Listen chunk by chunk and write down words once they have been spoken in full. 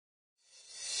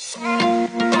Hey,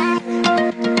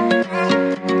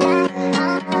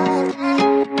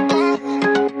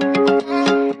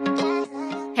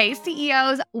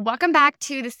 CEOs, welcome back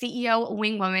to the CEO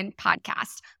Wing Woman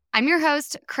podcast. I'm your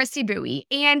host, Christy Bowie.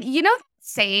 And you know,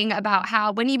 saying about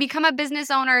how when you become a business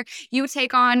owner, you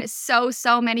take on so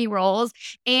many roles.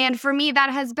 And for me,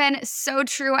 that has been so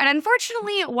true. And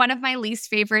unfortunately, one of my least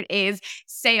favorite is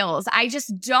sales. I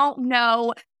just don't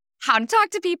know how to talk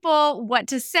to people, what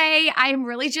to say. I'm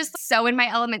really just so in my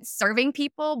element serving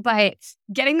people, but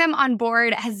getting them on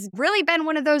board has really been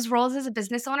one of those roles as a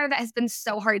business owner that has been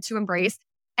so hard to embrace.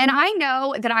 And I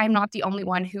know that I'm not the only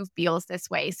one who feels this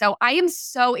way. So I am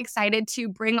so excited to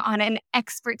bring on an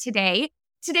expert today.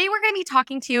 Today, we're going to be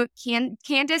talking to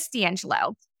Candice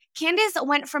D'Angelo. Candice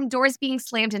went from doors being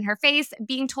slammed in her face,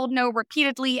 being told no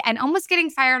repeatedly, and almost getting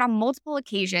fired on multiple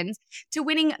occasions, to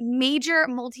winning major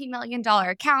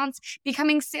multi-million-dollar accounts,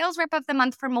 becoming sales rep of the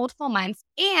month for multiple months,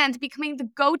 and becoming the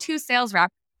go-to sales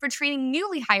rep for training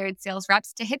newly hired sales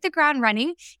reps to hit the ground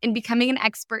running and becoming an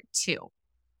expert too.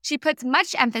 She puts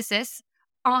much emphasis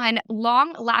on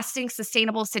long-lasting,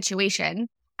 sustainable situation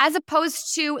as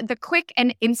opposed to the quick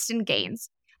and instant gains,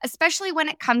 especially when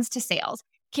it comes to sales.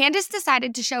 Candice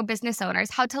decided to show business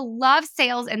owners how to love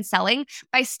sales and selling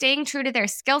by staying true to their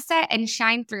skill set and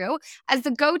shine through as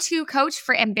the go-to coach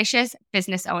for ambitious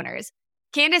business owners.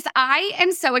 Candice, I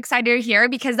am so excited you're here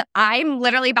because I'm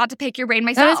literally about to pick your brain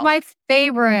myself. That is my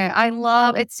favorite. I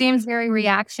love it. Seems very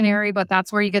reactionary, but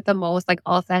that's where you get the most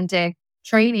authentic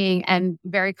training and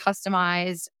very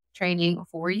customized training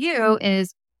for you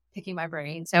is picking my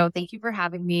brain. So thank you for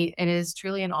having me. It is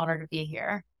truly an honor to be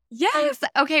here. Yes.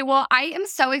 Okay. Well, I am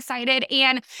so excited.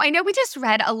 And I know we just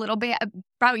read a little bit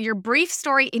about your brief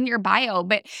story in your bio,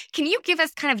 but can you give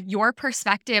us kind of your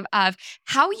perspective of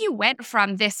how you went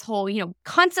from this whole,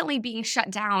 constantly being shut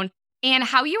down and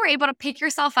how you were able to pick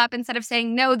yourself up instead of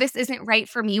saying, no, this isn't right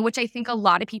for me, which I think a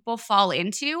lot of people fall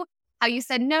into. How you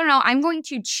said, no, I'm going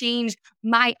to change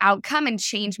my outcome and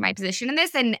change my position in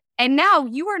this. And now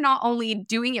you are not only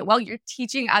doing it well, you're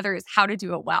teaching others how to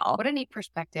do it well. What a neat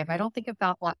perspective. I don't think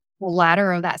about the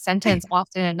latter of that sentence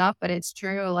often enough, but it's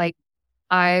true.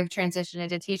 I've transitioned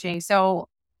into teaching. So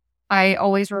I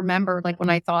always remember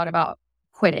when I thought about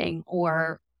quitting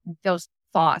or those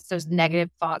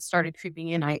negative thoughts started creeping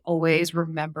in, I always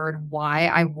remembered why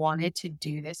I wanted to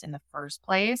do this in the first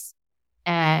place.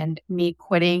 And me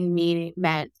quitting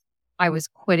meant I was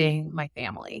quitting my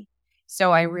family.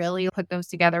 So I really put those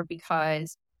together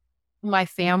because my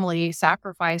family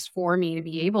sacrificed for me to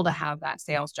be able to have that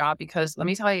sales job. Because let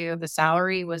me tell you, the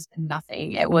salary was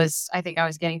nothing. I think I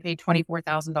was getting paid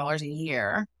 $24,000 a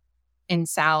year in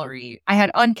salary. I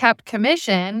had uncapped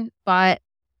commission, but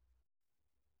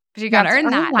you got to earn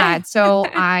that. So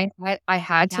I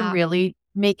had to really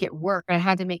make it work. I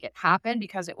had to make it happen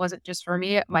because it wasn't just for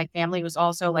me. My family was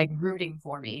also rooting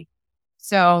for me.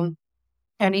 So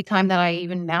anytime that I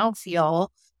even now feel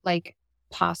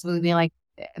possibly being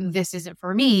this isn't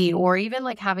for me, or even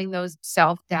having those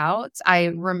self-doubts, I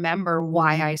remember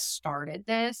why I started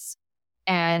this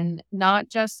and not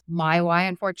just my why.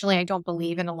 Unfortunately, I don't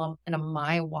believe in a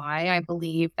my why. I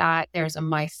believe that there's a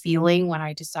my feeling when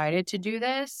I decided to do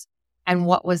this. And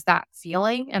what was that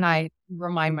feeling? And I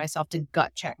remind myself to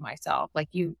gut check myself.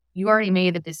 You already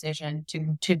made the decision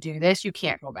to do this. You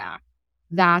can't go back.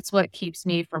 That's what keeps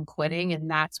me from quitting. And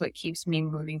that's what keeps me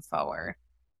moving forward.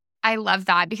 I love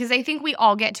that because I think we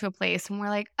all get to a place when we're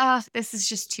like, oh, this is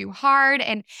just too hard.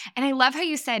 And I love how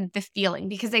you said the feeling,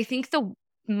 because I think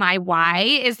my why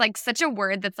is such a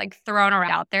word that's thrown around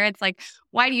out there. It's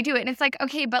why do you do it? And it's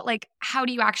okay, but how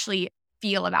do you actually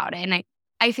feel about it? And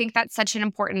I think that's such an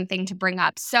important thing to bring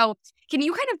up. So can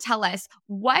you kind of tell us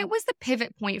what was the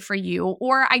pivot point for you?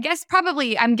 Or I guess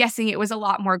I'm guessing it was a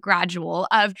lot more gradual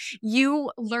of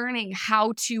you learning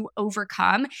how to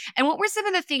overcome. And what were some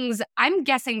of the things? I'm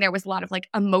guessing there was a lot of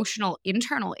emotional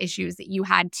internal issues that you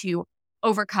had to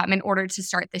overcome in order to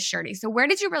start this journey. So where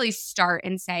did you really start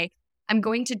and say, I'm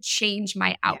going to change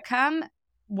my outcome?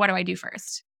 What do I do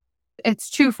first?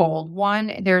 It's twofold.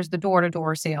 One, there's the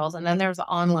door-to-door sales, and then there's the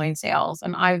online sales.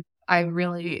 And I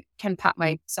really can pat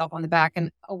myself on the back. And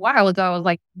a while ago, I was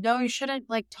like, no, you shouldn't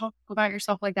talk about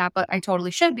yourself like that. But I totally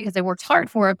should because I worked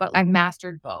hard for it. But I've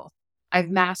mastered both. I've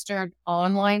mastered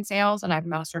online sales and I've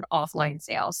mastered offline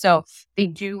sales. So they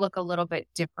do look a little bit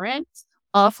different.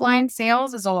 Offline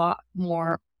sales is a lot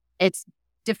more, it's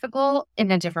difficult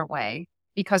in a different way,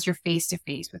 because you're face to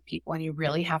face with people and you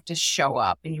really have to show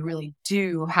up and you really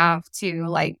do have to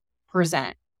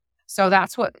present. So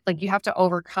that's what, you have to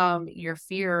overcome your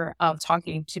fear of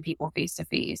talking to people face to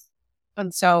face.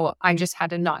 And so I just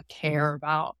had to not care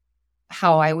about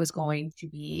how I was going to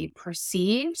be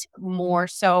perceived. More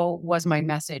so was my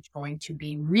message going to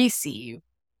be received.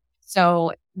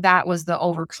 So that was the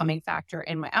overcoming factor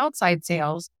in my outside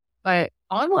sales. But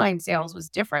online sales was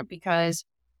different because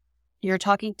you're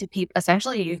talking to people.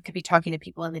 Essentially, you could be talking to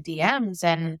people in the DMs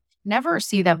and never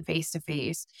see them face to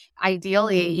face.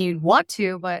 Ideally, you'd want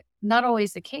to, but not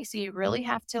always the case. So you really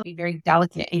have to be very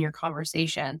delicate in your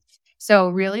conversation. So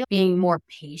really being more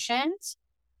patient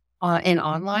in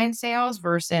online sales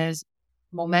versus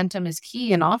momentum is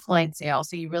key in offline sales.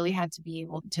 So you really had to be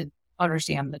able to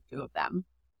understand the two of them.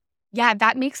 Yeah,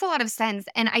 that makes a lot of sense.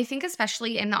 And I think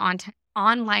especially in the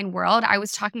online world, I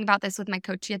was talking about this with my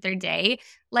coach the other day.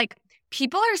 Like,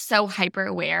 people are so hyper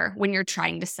aware when you're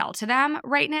trying to sell to them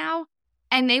right now,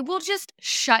 and they will just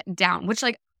shut down, which,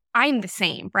 like, I'm the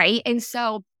same, right? And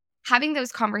so having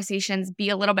those conversations be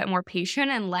a little bit more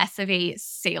patient and less of a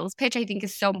sales pitch, I think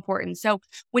is so important. So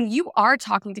when you are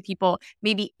talking to people,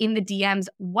 maybe in the DMs,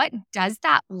 what does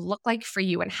that look like for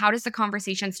you? And how does the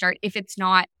conversation start if it's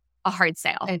not a hard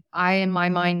sale? And I, in my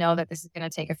mind, know that this is going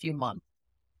to take a few months.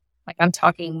 Like, I'm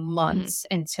talking months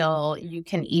until you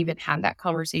can even have that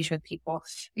conversation with people,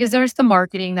 because there's the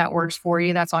marketing that works for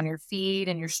you. That's on your feed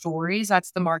and your stories.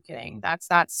 That's the marketing. That's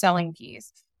that selling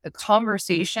piece. The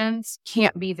conversations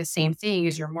can't be the same thing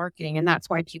as your marketing. And that's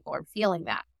why people are feeling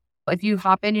that. If you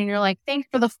hop in and you're like, thanks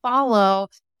for the follow.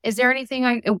 Is there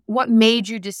anything what made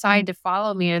you decide to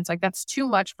follow me? And it's like, that's too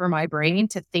much for my brain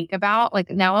to think about. Like,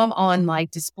 now I'm on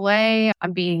like display,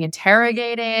 I'm being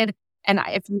interrogated. And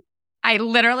I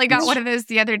literally got one of those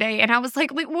the other day, and I was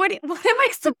like, wait, what am I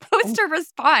supposed to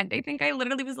respond? I think I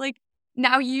literally was like,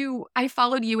 I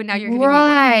followed you and now you're giving me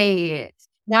right.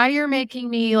 Now you're making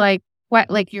me like, what,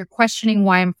 like you're questioning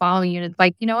why I'm following you. And it's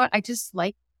like, you know what? I just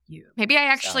like you. Maybe I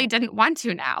actually didn't want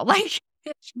to now. Like,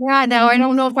 yeah, now I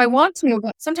don't know if I want to,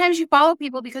 but sometimes you follow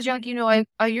people because you're like,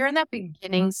 you're in that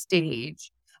beginning stage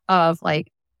of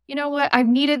like, you know what? I've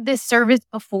needed this service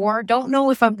before. Don't know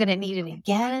if I'm going to need it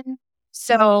again.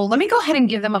 So let me go ahead and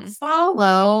give them a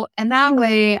follow. And that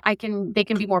way they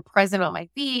can be more present on my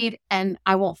feed and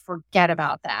I won't forget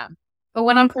about them. But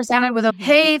when I'm presented with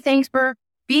hey, thanks for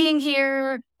being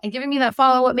here and giving me that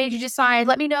follow, what made you decide?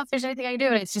 Let me know if there's anything I can do.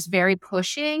 And it's just very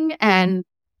pushing. And,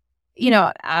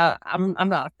 I'm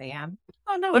not a fan.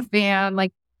 I'm not a fan.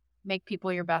 Like, make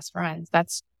people your best friends.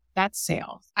 That's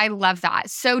sales. I love that.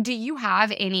 So do you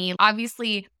have any,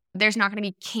 obviously, there's not going to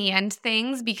be canned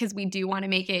things because we do want to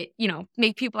make it,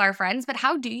 make people our friends. But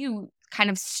how do you kind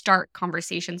of start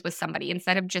conversations with somebody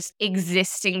instead of just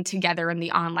existing together in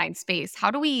the online space?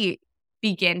 How do we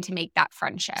begin to make that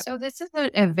friendship? So this is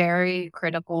a very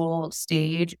critical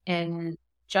stage in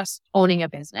just owning a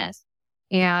business.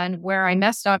 And where I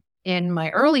messed up in my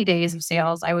early days of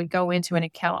sales, I would go into an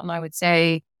account and I would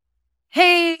say,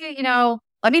 hey,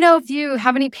 let me know if you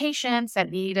have any patients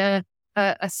that need a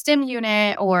stim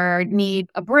unit or need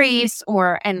a brace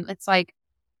and it's like,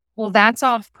 well, that's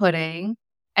off-putting.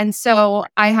 And so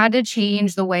I had to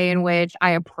change the way in which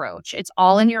I approach. It's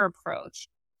all in your approach.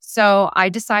 So I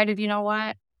decided, you know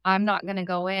what? I'm not going to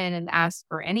go in and ask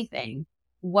for anything.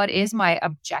 What is my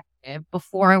objective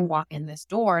before I walk in this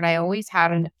door? And I always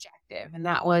had an objective, and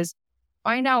that was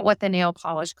find out what the nail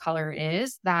polish color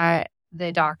is that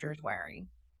the doctor is wearing.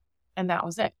 And that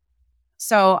was it.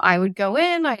 So I would go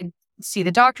in, I'd see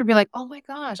the doctor, be like, oh my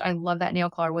gosh, I love that nail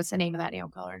color. What's the name of that nail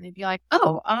color? And they'd be like,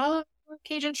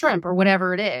 Cajun shrimp or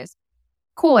whatever it is.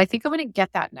 Cool. I think I'm going to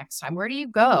get that next time. Where do you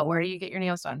go? Where do you get your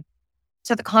nails done?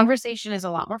 So the conversation is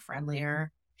a lot more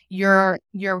friendlier. You're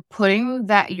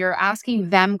asking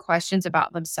them questions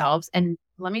about themselves. And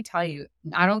let me tell you,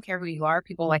 I don't care who you are.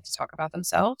 People like to talk about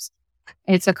themselves.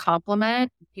 It's a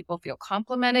compliment. People feel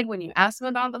complimented when you ask them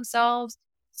about themselves.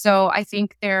 So I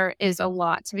think there is a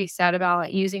lot to be said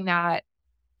about using that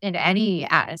in any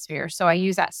atmosphere. So I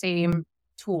use that same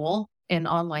tool in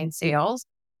online sales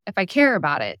if I care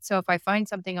about it. So if I find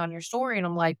something on your story and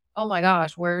I'm like, oh my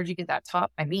gosh, where did you get that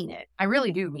top? I mean it. I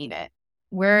really do mean it.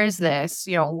 Where is this?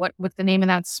 What's the name of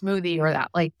that smoothie or that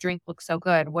like drink looks so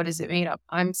good? What is it made of?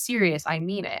 I'm serious. I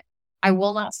mean it. I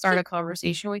will not start a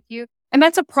conversation with you. And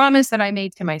that's a promise that I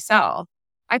made to myself.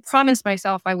 I promised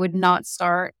myself I would not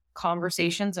start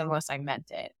conversations unless I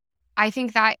meant it. I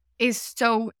think that is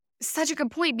such a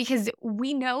good point, because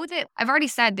we know that I've already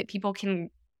said that people can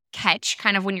catch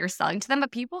kind of when you're selling to them,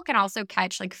 but people can also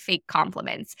catch like fake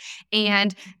compliments.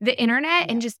 And the internet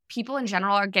and just people in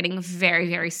general are getting very,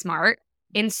 very smart.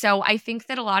 And so I think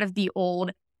that a lot of the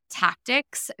old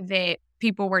tactics that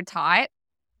people were taught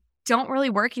don't really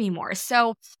work anymore.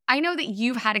 So I know that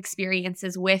you've had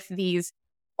experiences with these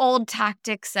old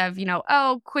tactics of,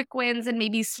 quick wins and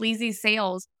maybe sleazy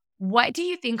sales. what do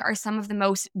you think are some of the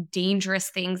most dangerous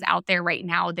things out there right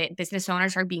now that business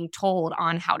owners are being told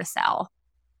on how to sell?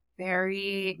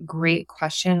 Very great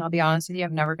question. I'll be honest with you.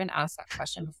 I've never been asked that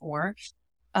question before.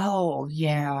 Oh,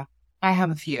 yeah. I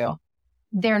have a few.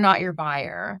 They're not your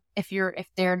buyer. If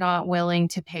they're not willing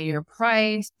to pay your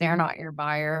price, they're not your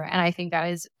buyer. And I think that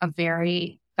is I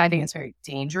think it's very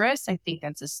dangerous. I think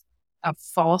that's a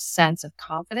false sense of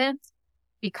confidence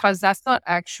because that's not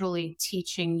actually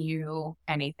teaching you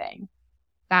anything.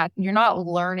 That you're not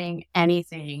learning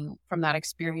anything from that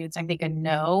experience. I think a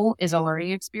no is a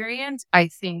learning experience. I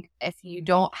think if you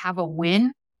don't have a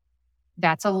win,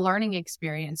 that's a learning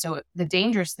experience. So the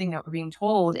dangerous thing that we're being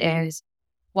told is,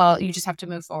 well, you just have to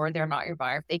move forward. They're not your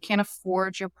buyer. If they can't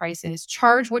afford your prices,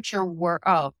 charge what you're worth.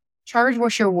 Charge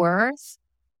what you're worth.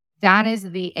 That is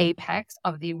the apex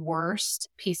of the worst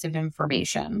piece of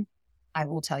information. I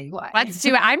will tell you why. Let's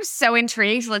do it. I'm so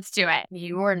intrigued. Let's do it.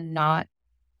 You are not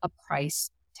a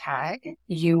price tag.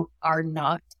 You are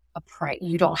not a price.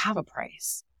 You don't have a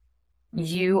price.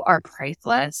 You are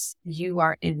priceless. You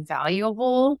are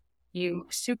invaluable. You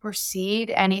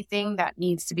supersede anything that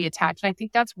needs to be attached. And I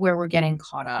think that's where we're getting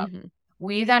caught up. Mm-hmm.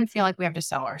 We then feel like we have to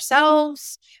sell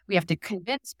ourselves. We have to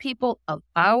convince people of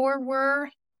our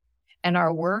worth and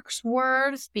our work's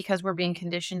worth because we're being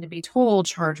conditioned to be told,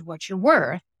 charge what you're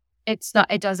worth. It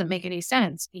doesn't make any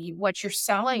sense. What you're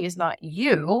selling is not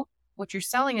you. What you're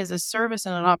selling is a service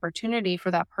and an opportunity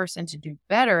for that person to do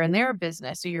better in their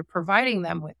business. So you're providing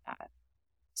them with that.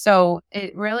 So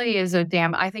it really is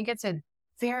I think it's a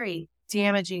very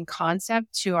damaging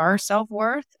concept to our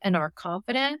self-worth and our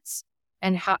confidence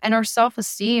and our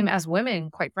self-esteem as women,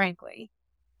 quite frankly.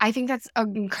 I think that's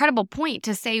an incredible point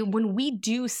to say when we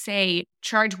do say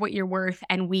charge what you're worth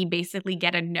and we basically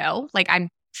get a no, like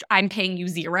I'm paying you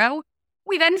zero,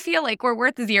 we then feel like we're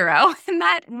worth zero. And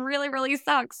that really, really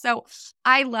sucks. So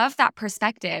I love that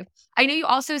perspective. I know you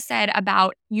also said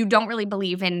about you don't really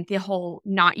believe in the whole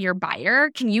not your buyer.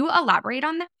 Can you elaborate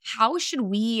on that? How should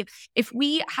we, if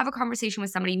we have a conversation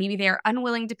with somebody, maybe they're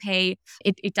unwilling to pay,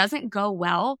 it doesn't go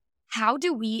well, how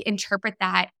do we interpret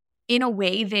that in a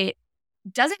way that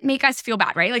doesn't make us feel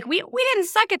bad, right? Like we didn't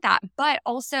suck at that, but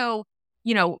also,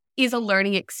 is a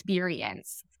learning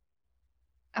experience.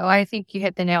 Oh, I think you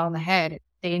hit the nail on the head.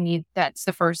 That's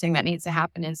the first thing that needs to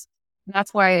happen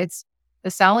that's why it's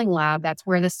the selling lab. That's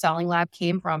where the selling lab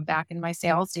came from back in my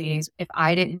sales days. If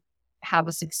I didn't have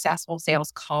a successful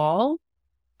sales call,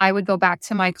 I would go back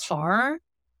to my car,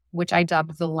 which I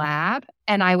dubbed the lab,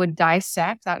 and I would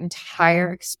dissect that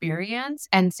entire experience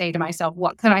and say to myself,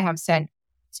 what could I have said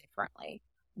differently?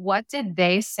 What did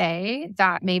they say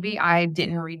that maybe I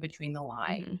didn't read between the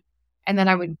lines? Mm-hmm. And then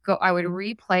I would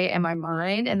replay it in my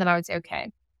mind. And then I would say,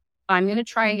 okay, I'm going to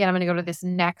try again. I'm going to go to this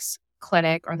next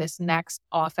clinic or this next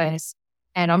office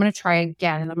and I'm going to try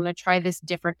again. And I'm going to try this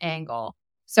different angle.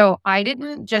 So I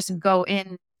didn't just go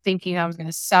in thinking I was going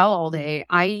to sell all day.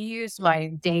 I used my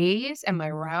days and my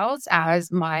routes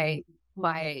as my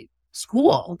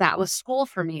school. That was school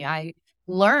for me. I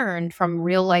learned from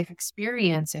real life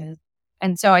experiences.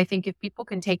 And so I think if people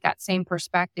can take that same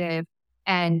perspective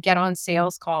and get on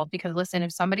sales calls, because listen,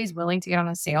 if somebody's willing to get on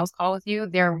a sales call with you,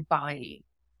 they're buying.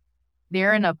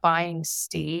 They're in a buying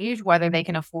stage, whether they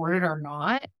can afford it or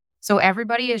not. So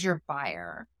everybody is your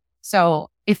buyer. So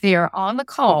if they're on the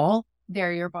call,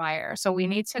 they're your buyer. So we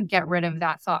need to get rid of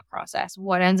that thought process.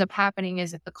 What ends up happening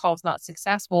is if the call's not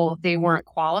successful, they weren't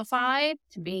qualified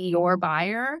to be your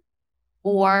buyer,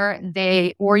 or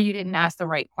you didn't ask the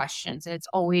right questions. And it's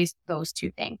always those two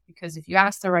things, because if you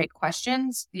ask the right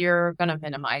questions, you're going to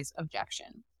minimize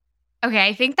objection. Okay,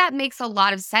 I think that makes a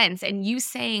lot of sense. And you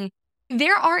saying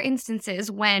there are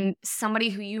instances when somebody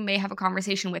who you may have a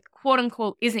conversation with, quote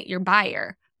unquote, isn't your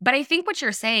buyer. But I think what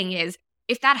you're saying is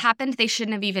if that happened, they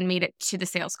shouldn't have even made it to the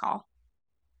sales call.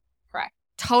 Correct.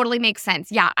 Totally makes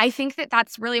sense. Yeah, I think that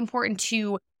that's really important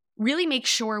to really make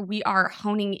sure we are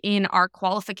honing in our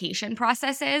qualification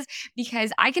processes,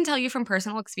 because I can tell you from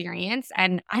personal experience,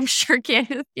 and I'm sure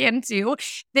Candice can too,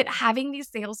 that having these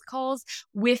sales calls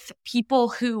with people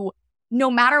who, no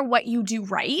matter what you do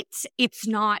right, it's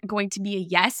not going to be a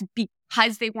yes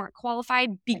because they weren't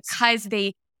qualified, because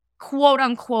they quote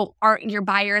unquote aren't your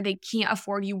buyer, they can't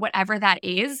afford you, whatever that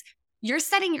is. You're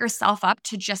setting yourself up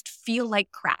to just feel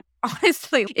like crap,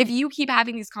 honestly, if you keep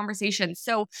having these conversations.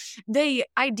 So the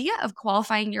idea of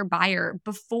qualifying your buyer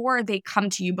before they come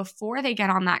to you, before they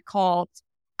get on that call,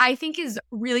 I think is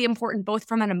really important, both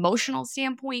from an emotional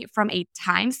standpoint, from a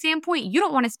time standpoint. You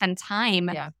don't want to spend time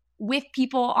with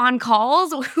people on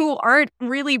calls who aren't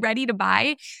really ready to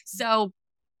buy. So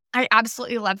I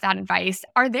absolutely love that advice.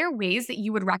 Are there ways that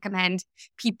you would recommend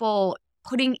people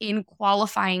putting in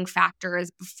qualifying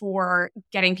factors before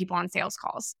getting people on sales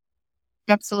calls.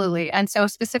 Absolutely. And so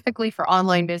specifically for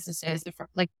online businesses,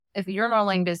 if you're an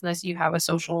online business, you have a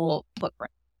social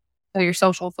footprint. So your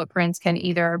social footprints can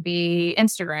either be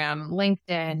Instagram,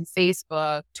 LinkedIn,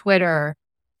 Facebook, Twitter,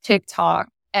 TikTok.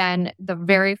 And the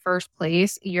very first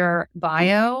place, your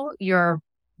bio, your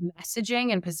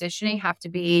messaging and positioning have to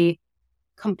be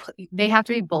they have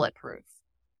to be bulletproof.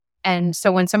 And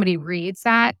so when somebody reads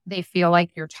that, they feel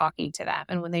like you're talking to them.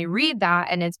 And when they read that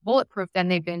and it's bulletproof, then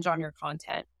they binge on your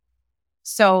content.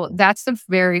 So that's the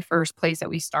very first place that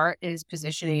we start is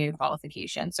positioning and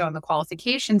qualification. So in the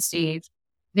qualification stage,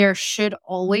 there should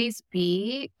always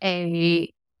be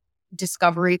a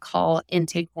discovery call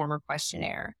intake form or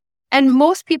questionnaire. And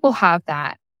most people have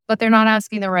that, but they're not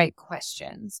asking the right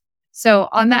questions. So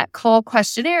on that call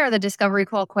questionnaire, the discovery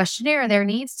call questionnaire, there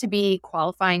needs to be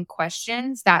qualifying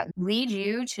questions that lead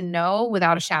you to know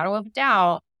without a shadow of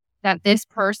doubt that this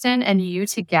person and you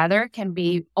together can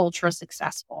be ultra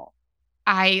successful.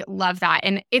 I love that.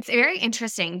 And it's very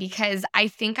interesting because I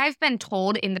think I've been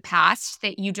told in the past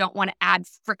that you don't want to add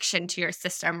friction to your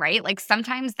system, right? Like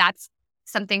sometimes that's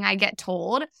something I get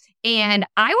told. And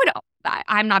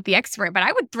I'm not the expert, but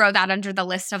I would throw that under the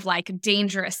list of like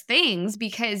dangerous things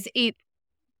because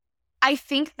I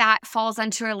think that falls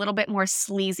into a little bit more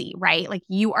sleazy, right? Like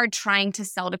you are trying to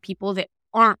sell to people that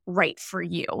aren't right for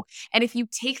you. And if you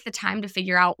take the time to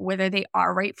figure out whether they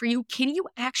are right for you, can you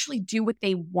actually do what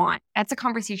they want? That's a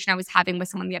conversation I was having with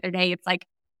someone the other day. It's like,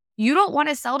 you don't want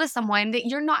to sell to someone that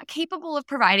you're not capable of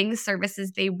providing the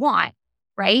services they want,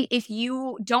 right? If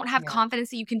you don't have confidence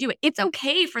that you can do it, it's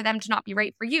okay for them to not be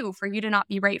right for you to not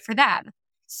be right for them.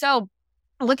 So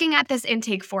looking at this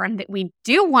intake form that we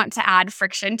do want to add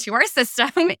friction to our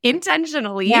system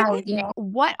intentionally,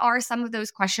 what are some of those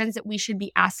questions that we should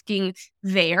be asking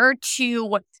there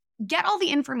to get all the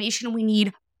information we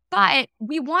need, but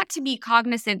we want to be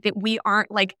cognizant that we aren't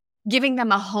like giving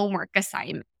them a homework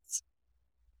assignment?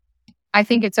 I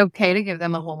think it's okay to give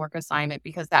them a homework assignment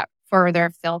because that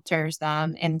further filters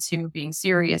them into being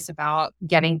serious about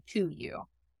getting to you.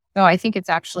 So I think it's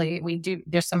actually,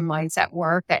 there's some mindset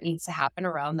work that needs to happen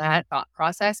around that thought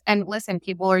process. And listen,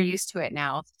 people are used to it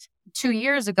now. 2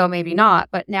 years ago, maybe not,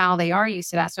 but now they are used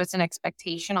to that. So it's an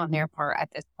expectation on their part at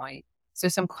this point. So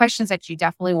some questions that you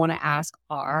definitely want to ask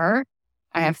I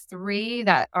have 3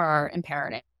 that are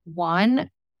imperative. 1,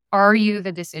 are you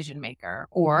the decision maker?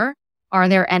 Or are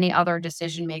there any other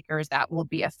decision makers that will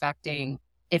be affecting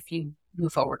if you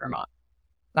move forward or not?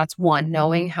 That's 1,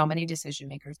 knowing how many decision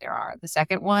makers there are. The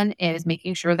second one is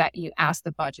making sure that you ask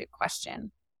the budget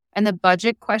question. And the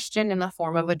budget question in the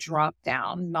form of a drop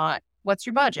down, not what's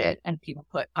your budget? And people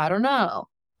put, I don't know.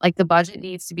 Like the budget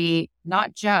needs to be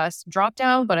not just drop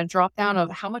down, but a drop down of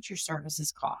how much your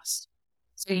services cost.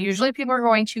 So usually people are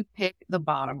going to pick the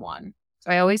bottom one.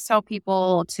 So I always tell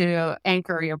people to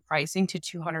anchor your pricing to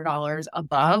 $200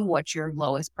 above what your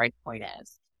lowest price point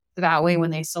is. So that way,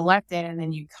 when they select it and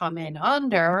then you come in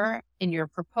under in your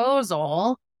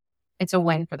proposal, it's a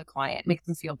win for the client, makes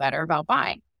them feel better about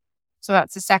buying. So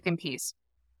that's the second piece.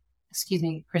 Excuse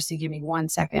me, Christy, give me 1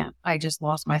 second. I just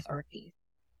lost my third piece.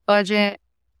 Budget,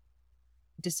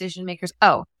 decision makers.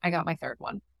 Oh, I got my third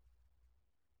one.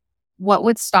 What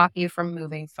would stop you from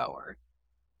moving forward?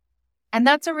 And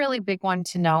that's a really big one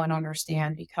to know and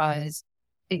understand because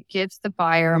it gives the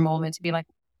buyer a moment to be like,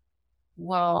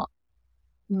 well,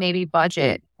 maybe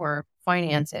budget or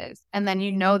finances. And then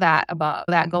you know that about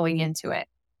that going into it.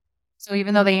 So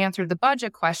even though they answered the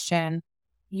budget question,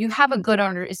 you have a good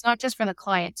it's not just for the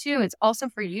client too, it's also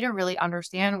for you to really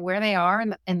understand where they are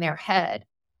in their head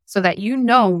so that you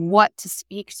know what to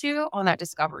speak to on that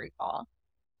discovery call.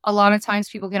 A lot of times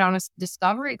people get on a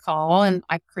discovery call, and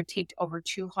I've critiqued over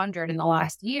 200 in the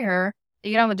last year.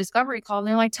 They get on the discovery call and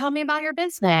they're like, tell me about your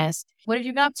business. What have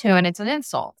you been up to? And it's an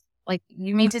insult. Like,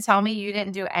 you mean to tell me you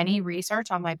didn't do any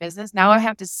research on my business? Now I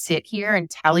have to sit here and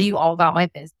tell you all about my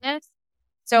business.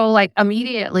 So like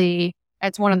immediately,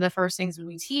 that's one of the first things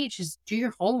we teach is do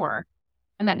your homework.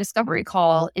 And that discovery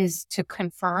call is to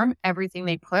confirm everything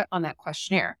they put on that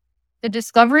questionnaire. The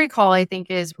discovery call, I think,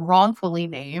 is wrongfully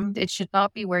named. It should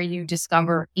not be where you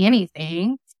discover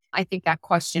anything. I think that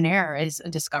questionnaire is a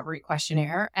discovery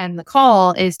questionnaire. And the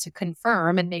call is to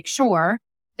confirm and make sure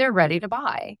they're ready to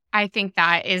buy. I think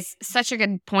that is such a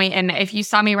good point. And if you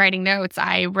saw me writing notes,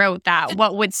 I wrote that.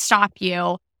 What would stop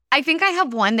you? I think I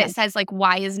have one that says like,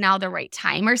 why is now the right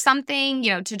time or something,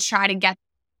 to try to get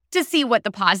to see what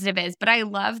the positive is. But I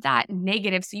love that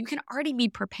negative. So you can already be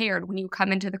prepared when you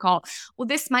come into the call. Well,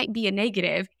 this might be a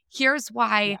negative. Here's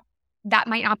why that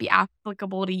might not be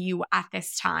applicable to you at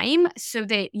this time, so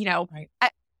that, Right.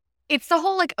 it's the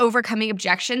whole like overcoming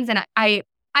objections. And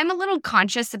I'm a little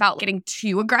conscious about getting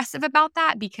too aggressive about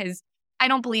that, because I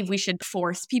don't believe we should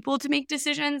force people to make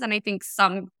decisions. And I think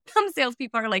some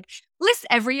salespeople are like, list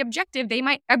every objection they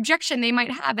might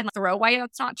have and throw why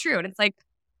it's not true. And it's like,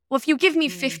 well, if you give me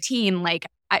 15, like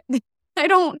I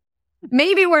don't,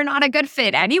 maybe we're not a good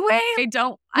fit anyway. I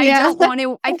don't want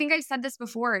to. I think I said this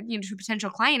before, to a potential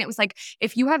client. It was like,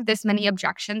 if you have this many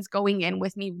objections going in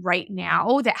with me right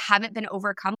now that haven't been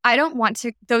overcome, I don't want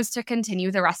those to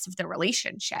continue the rest of the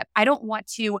relationship. I don't want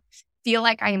to feel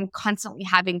like I am constantly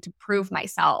having to prove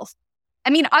myself. I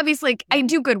mean, obviously, I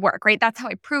do good work, right? That's how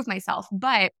I prove myself.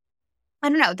 But I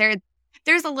don't know,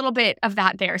 there's a little bit of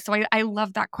that there. So I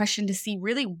love that question, to see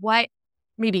really what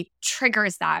maybe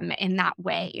triggers them in that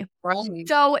way. Right.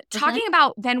 So talking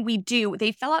about, then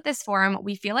they fill out this form.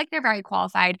 We feel like they're very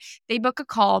qualified. They book a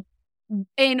call.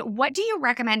 And what do you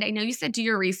recommend? I know you said do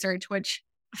your research, which,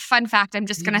 fun fact, I'm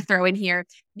just going to throw in here,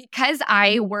 because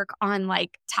I work on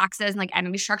like taxes and like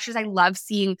entity structures. I love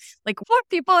seeing like what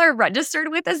people are registered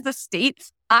with as the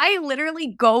state. I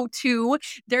literally go to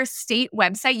their state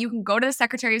website. You can go to the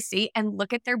Secretary of State and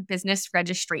look at their business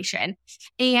registration.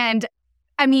 And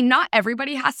I mean, not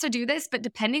everybody has to do this, but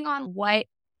depending on what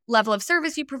level of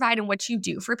service you provide and what you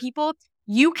do for people,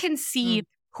 you can see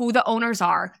who the owners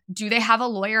are. Do they have a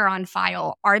lawyer on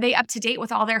file? Are they up to date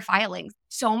with all their filings?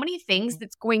 So many things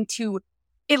that's going to,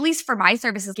 at least for my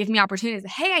services, give me opportunities.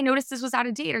 Hey, I noticed this was out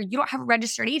of date, or you don't have a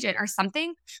registered agent or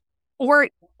something. Or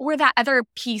that other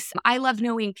piece, I love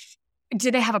knowing, do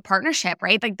they have a partnership,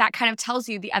 right? Like that kind of tells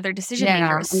you the other decision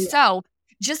makers. So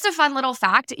just a fun little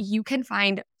fact, you can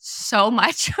find so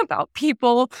much about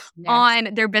people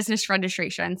on their business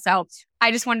registration. So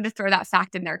I just wanted to throw that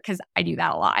fact in there, because I do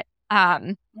that a lot.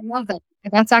 I love that.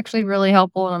 That's actually really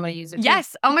helpful, and I'm going to use it.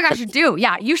 Yes. Oh my gosh, you do.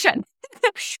 Yeah, you should.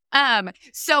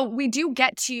 So we do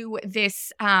get to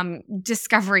this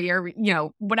discovery, or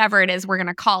whatever it is we're going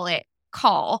to call it,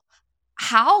 call.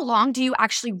 How long do you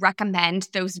actually recommend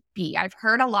those be? I've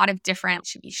heard a lot of different, it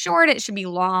should be short, it should be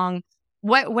long.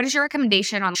 What is your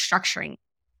recommendation on structuring?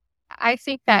 I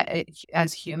think that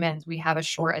as humans, we have a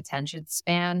short attention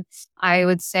span. I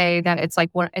would say that it's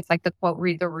like the quote,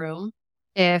 read the room.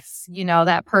 If,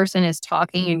 that person is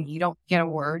talking and you don't get a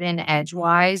word in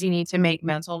edgewise, you need to make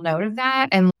mental note of that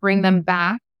and bring them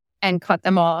back and cut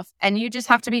them off. And you just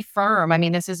have to be firm. I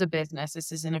mean, this is a business.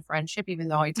 This isn't a friendship, even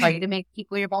though I tell you to make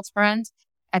people your best friends.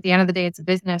 At the end of the day, it's a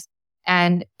business.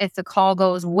 And if the call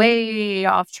goes way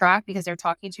off track because they're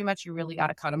talking too much, you really got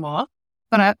to cut them off.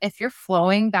 But if you're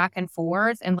flowing back and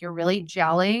forth and you're really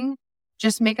gelling,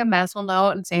 just make a mental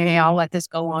note and say, hey, I'll let this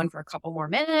go on for a couple more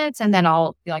minutes. And then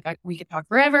I'll be like, we could talk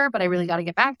forever, but I really got to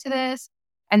get back to this.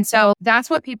 And so that's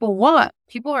what people want.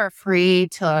 People are free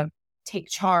to take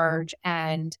charge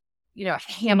and,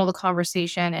 handle the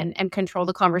conversation and control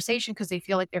the conversation, because they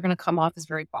feel like they're going to come off as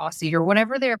very bossy, or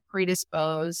whatever their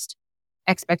predisposed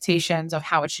expectations of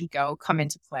how it should go come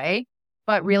into play.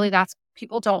 But really,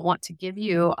 people don't want to give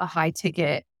you a high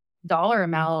ticket dollar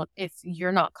amount if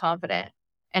you're not confident.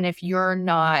 And if you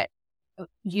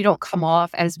don't come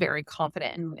off as very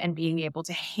confident and being able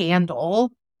to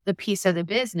handle the piece of the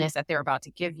business that they're about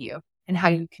to give you. And how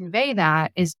you convey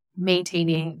that is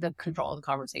maintaining the control of the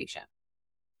conversation.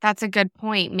 That's a good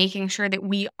point. Making sure that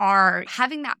we are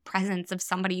having that presence of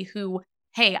somebody who,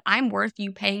 hey, I'm worth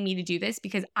you paying me to do this,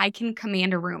 because I can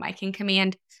command a room. I can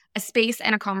command a space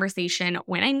and a conversation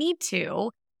when I need to.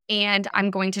 And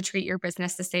I'm going to treat your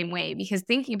business the same way, because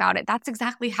thinking about it, that's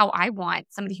exactly how I want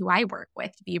somebody who I work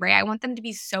with to be, right? I want them to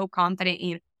be so confident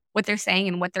in what they're saying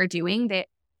and what they're doing that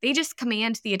they just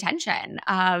command the attention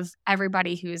of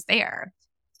everybody who's there.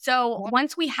 So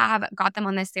once we have got them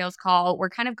on this sales call,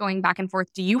 we're kind of going back and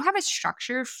forth. Do you have a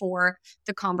structure for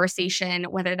the conversation,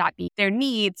 whether that be their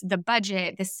needs, the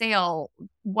budget, the sale?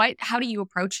 How do you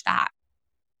approach that?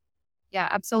 Yeah,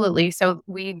 absolutely. So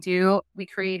we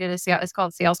created it's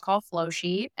called sales call flow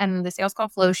sheet. And the sales call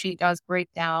flow sheet does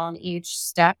break down each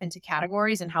step into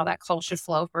categories and how that call should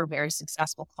flow for a very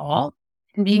successful call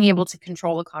and being able to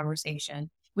control the conversation.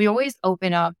 We always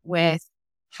open up with,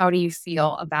 how do you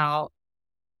feel about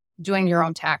doing your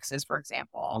own taxes, for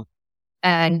example?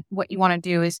 And what you want to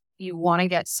do is you want to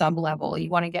get sub-level. You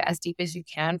want to get as deep as you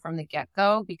can from the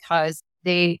get-go, because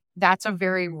that's a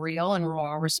very real and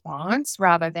raw response,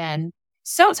 rather than,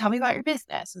 so tell me about your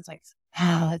business. It's like,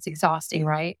 that's exhausting,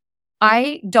 right?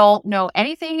 I don't know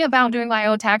anything about doing my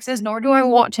own taxes, nor do I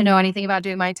want to know anything about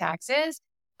doing my taxes.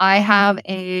 I have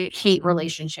a hate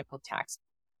relationship with tax.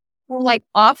 Like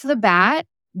off the bat,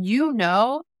 I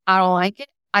don't like it.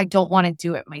 I don't want to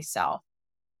do it myself.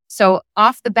 So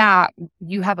off the bat,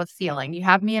 you have a feeling. You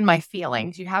have me in my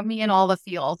feelings. You have me in all the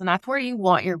feels. And that's where you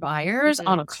want your buyers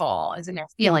on a call, is in their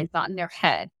feelings, not in their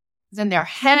head. Because in their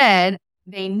head,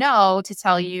 they know to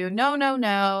tell you, no, no,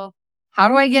 no. How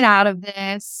do I get out of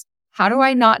this? How do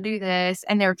I not do this?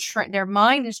 And their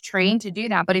mind is trained to do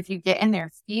that. But if you get in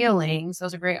their feelings,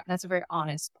 that's a very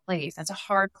honest place. That's a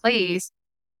hard place.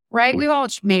 Right? We've all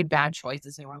made bad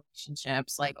choices in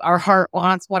relationships. Like, our heart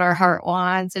wants what our heart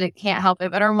wants and it can't help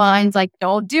it. But our mind's like,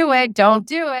 don't do it. Don't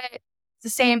do it. It's the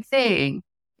same thing.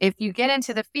 If you get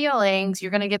into the feelings,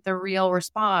 you're going to get the real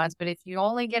response. But if you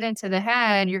only get into the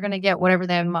head, you're going to get whatever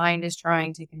that mind is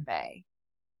trying to convey.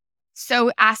 So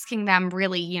asking them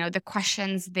really, the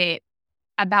questions that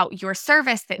about your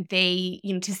service that they,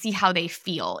 to see how they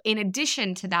feel. In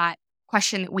addition to that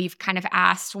question that we've kind of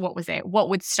asked, what was it? What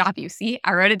would stop you? See,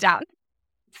 I wrote it down.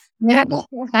 Yeah.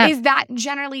 Is that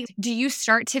generally, do you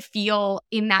start to feel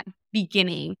in that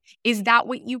beginning, is that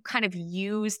what you kind of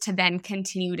use to then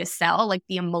continue to sell, like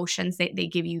the emotions that they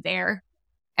give you there?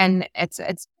 And it's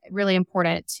really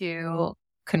important to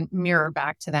mirror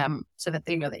back to them so that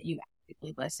they know that you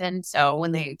actively listen. So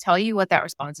when they tell you what that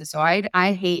response is, so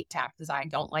I hate taxes. I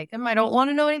don't like them. I don't want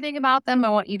to know anything about them. I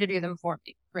want you to do them for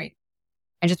me. Great.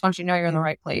 I just want you to know you're in the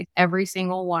right place. Every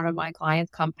single one of my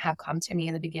clients have come to me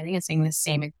in the beginning and saying the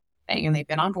same thing, and they've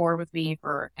been on board with me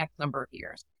for X number of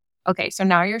years. Okay, so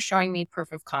now you're showing me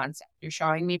proof of concept. You're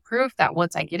showing me proof that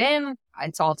once I get in,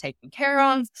 it's all taken care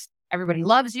of. Everybody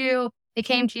loves you. They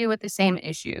came to you with the same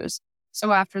issues.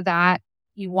 So after that,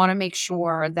 you want to make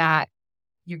sure that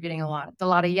you're getting a lot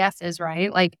of yeses,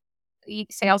 right? Like,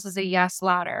 sales is a yes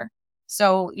ladder.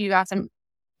 So you ask them,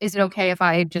 is it okay if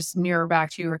I just mirror back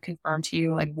to you or confirm to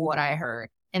you like what I heard?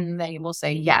 And they will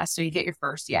say yes. So you get your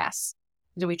first yes.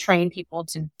 So we train people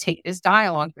to take this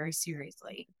dialogue very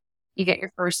seriously. You get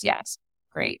your first yes.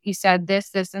 Great. You said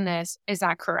this, this, and this. Is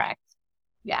that correct?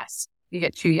 Yes. You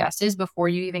get 2 yeses before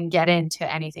you even get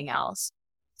into anything else.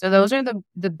 So those are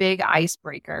the big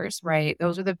icebreakers, right?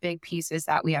 Those are the big pieces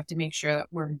that we have to make sure that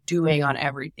we're doing on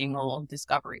every single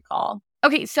discovery call.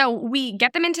 Okay, so we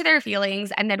get them into their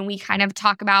feelings and then we kind of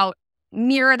talk about,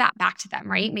 mirror that back to them,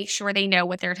 right? Make sure they know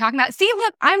what they're talking about. See,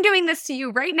 look, I'm doing this to you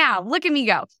right now. Look at me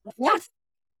go. Yes.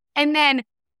 And then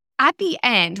at the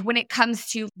end, when it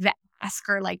comes to the ask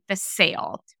or like the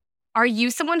sale, are you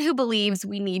someone who believes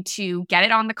we need to get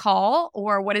it on the call,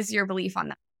 or what is your belief on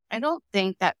that? I don't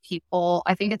think that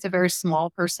I think it's a very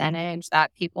small percentage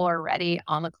that people are ready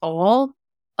on the call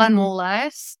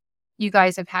unless you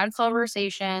guys have had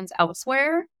conversations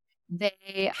elsewhere.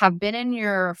 They have been in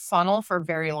your funnel for a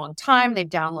very long time. They've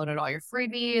downloaded all your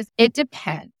freebies. It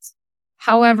depends.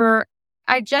 However,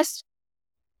 I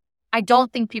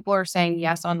don't think people are saying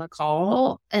yes on the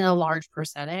call in a large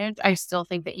percentage. I still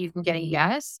think that you can get a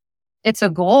yes. It's a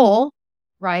goal,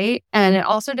 right? And it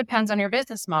also depends on your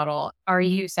business model. Are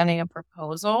you sending a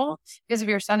proposal? Because if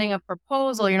you're sending a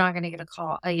proposal, you're not going to get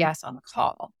a yes on the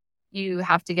call. You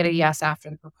have to get a yes after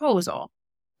the proposal.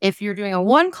 If you're doing a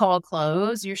 1-call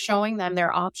close, you're showing them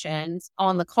their options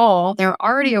on the call. They're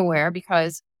already aware,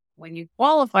 because when you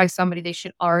qualify somebody, they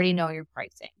should already know your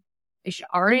pricing. They should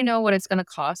already know what it's going to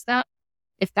cost them.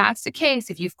 If that's the case,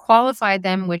 if you've qualified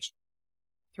them, which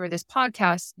through this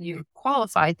podcast, you've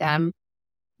qualified them,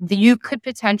 you could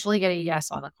potentially get a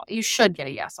yes on the call. You should get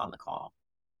a yes on the call.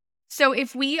 So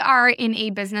if we are in a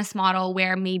business model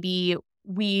where maybe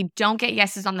we don't get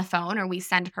yeses on the phone or we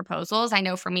send proposals, I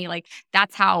know for me, like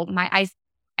that's how I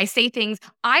say things.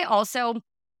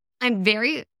 I'm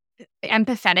very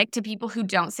empathetic to people who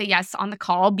don't say yes on the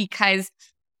call, because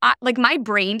my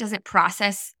brain doesn't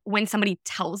process when somebody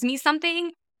tells me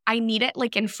something. I need it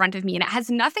like in front of me, and it has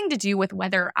nothing to do with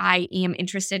whether I am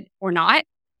interested or not.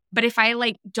 But if I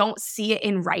don't see it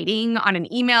in writing on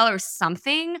an email or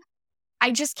something, I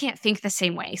just can't think the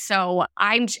same way. So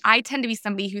I tend to be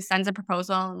somebody who sends a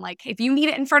proposal and if you need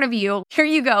it in front of you, here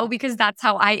you go, because that's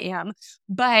how I am.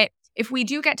 But if we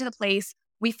do get to the place,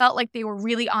 we felt like they were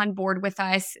really on board with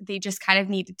us. They just kind of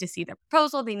needed to see the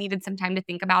proposal. They needed some time to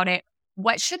think about it.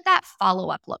 What should that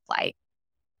follow-up look like?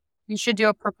 You should do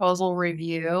a proposal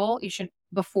review.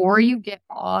 Before you get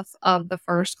off of the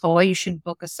first call, you should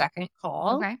book a second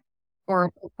call for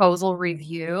a proposal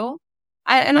review.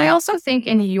 I also think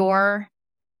in your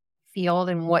field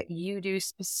and what you do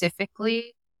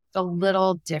specifically, it's a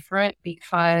little different,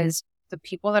 because the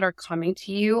people that are coming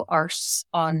to you are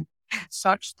on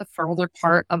such the further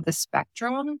part of the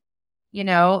spectrum.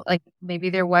 Maybe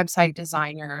they're website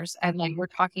designers, and we're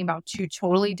talking about 2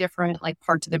 totally different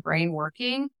parts of the brain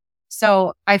working.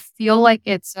 So I feel like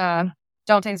it's don't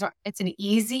don't take this wrong, it's an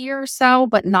easier sell,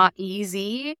 but not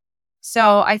easy.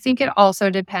 So I think it also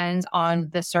depends on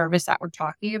the service that we're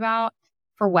talking about.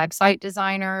 For website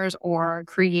designers or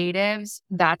creatives,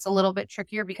 that's a little bit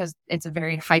trickier because it's a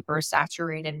very hyper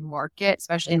saturated market,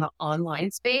 especially in the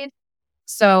online space.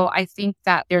 So I think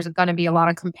that there's going to be a lot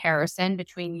of comparison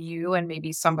between you and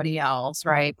maybe somebody else,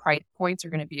 right? Price points are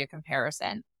going to be a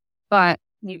comparison, but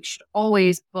you should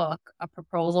always book a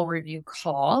proposal review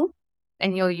call,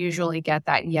 and you'll usually get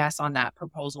that yes on that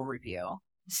proposal review.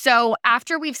 So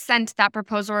after we've sent that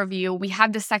proposal review, we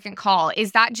have the second call.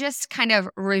 Is that just kind of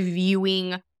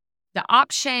reviewing the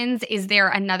options? Is there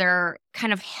another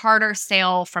kind of harder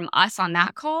sale from us on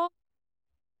that call?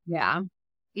 Yeah.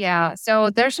 Yeah. So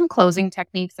there's some closing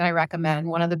techniques that I recommend.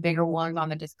 One of the bigger ones on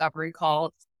the discovery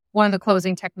call, one of the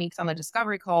closing techniques on the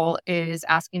discovery call is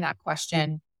asking that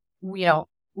question, what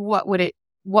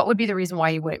would be the reason why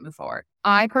you wouldn't move forward?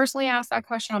 I personally ask that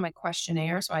question on my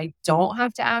questionnaire, so I don't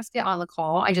have to ask it on the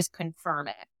call. I just confirm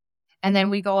it. And then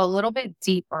we go a little bit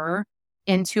deeper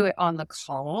into it on the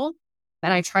call.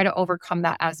 And I try to overcome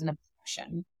that as an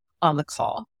objection on the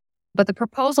call. But the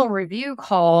proposal review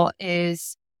call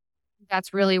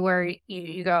that's really where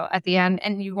you go at the end,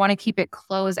 and you want to keep it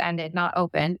close-ended, not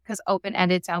open, because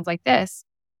open-ended sounds like this.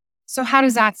 So how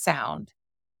does that sound?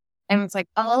 And it's like,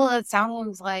 oh, it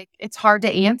sounds like it's hard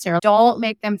to answer. Don't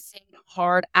make them think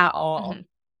hard at all. Mm-hmm.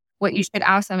 What you should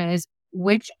ask them is,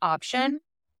 which option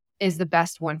is the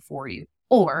best one for you?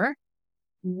 Or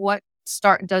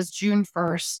does June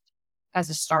 1st as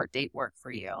a start date work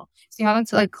for you? See how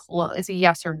it's like, it's a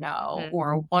yes or no,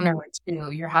 or one or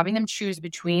two. You're having them choose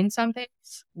between something.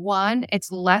 One,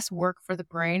 it's less work for the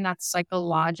brain. That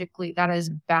is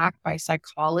backed by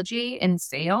psychology in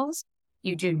sales.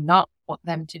 You do not want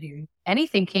them to do any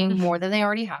thinking more than they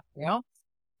already have to.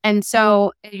 And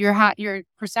so you're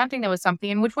presenting them with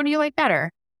something. And which one do you like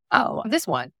better? Oh, this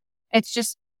one. It's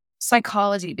just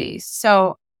psychology based.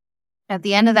 So at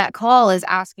the end of that call is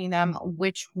asking them,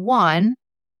 which one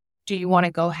do you want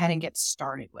to go ahead and get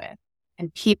started with?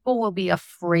 And people will be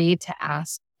afraid to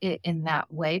ask it in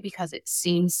that way because it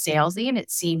seems salesy and it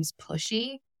seems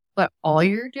pushy. But all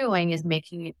you're doing is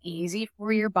making it easy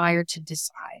for your buyer to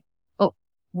decide.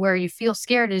 Where you feel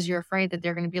scared is you're afraid that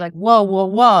they're going to be like,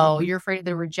 whoa. You're afraid of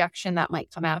the rejection that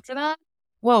might come after that.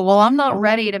 Well, I'm not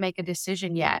ready to make a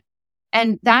decision yet.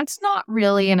 And that's not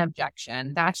really an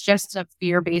objection. That's just a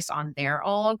fear based on their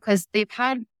own, because they've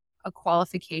had a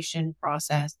qualification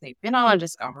process. They've been on a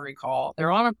discovery call. They're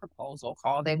on a proposal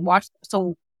call. They've watched.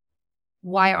 So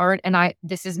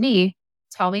this is me.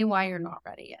 Tell me why you're not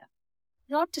ready yet.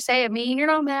 You don't have to say it mean. You're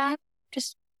not mad.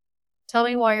 Just tell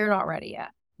me why you're not ready yet.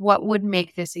 What would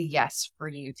make this a yes for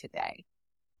you today?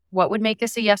 What would make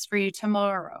this a yes for you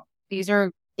tomorrow? These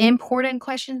are important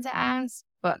questions to ask,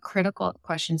 but critical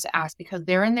questions to ask because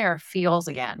they're in their feels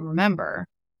again. Remember,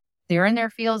 they're in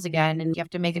their feels again, and you have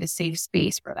to make it a safe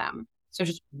space for them. So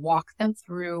just walk them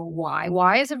through why.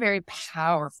 Why is a very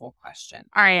powerful question.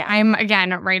 All right. I'm,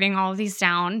 again, writing all of these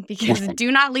down because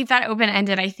do not leave that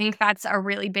open-ended. I think that's a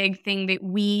really big thing that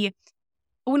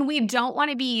when we don't want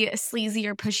to be sleazy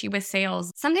or pushy with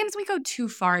sales, sometimes we go too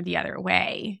far the other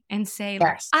way and say,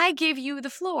 yes, I give you the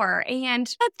floor. And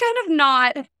that's kind of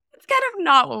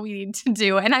not what we need to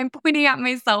do. And I'm pointing at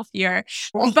myself here.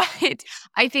 But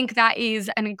I think that is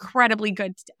an incredibly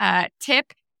good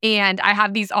tip. And I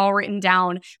have these all written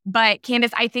down. But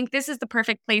Candice, I think this is the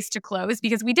perfect place to close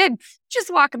because we did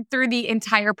just walk through the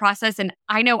entire process. And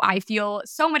I know I feel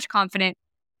so much confident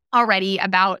already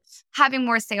about having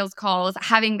more sales calls,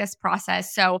 having this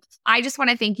process. So I just want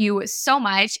to thank you so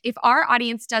much. If our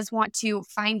audience does want to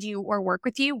find you or work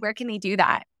with you, where can they do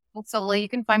that? So you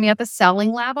can find me at the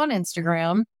Selling Lab on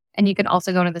Instagram. And you can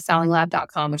also go to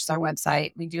thesellinglab.com, which is our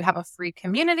website. We do have a free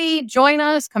community. Join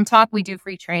us. Come talk. We do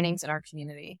free trainings in our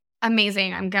community.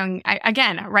 Amazing. I'm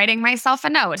writing myself a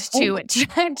note to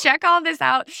check all this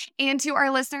out. And to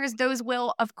our listeners, those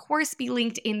will, of course, be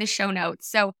linked in the show notes.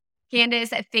 So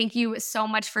Candice, thank you so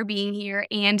much for being here.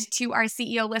 And to our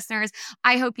CEO listeners,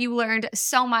 I hope you learned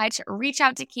so much. Reach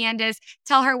out to Candice,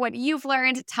 tell her what you've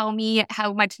learned, tell me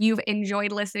how much you've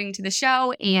enjoyed listening to the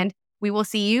show, and we will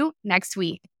see you next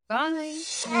week. Bye.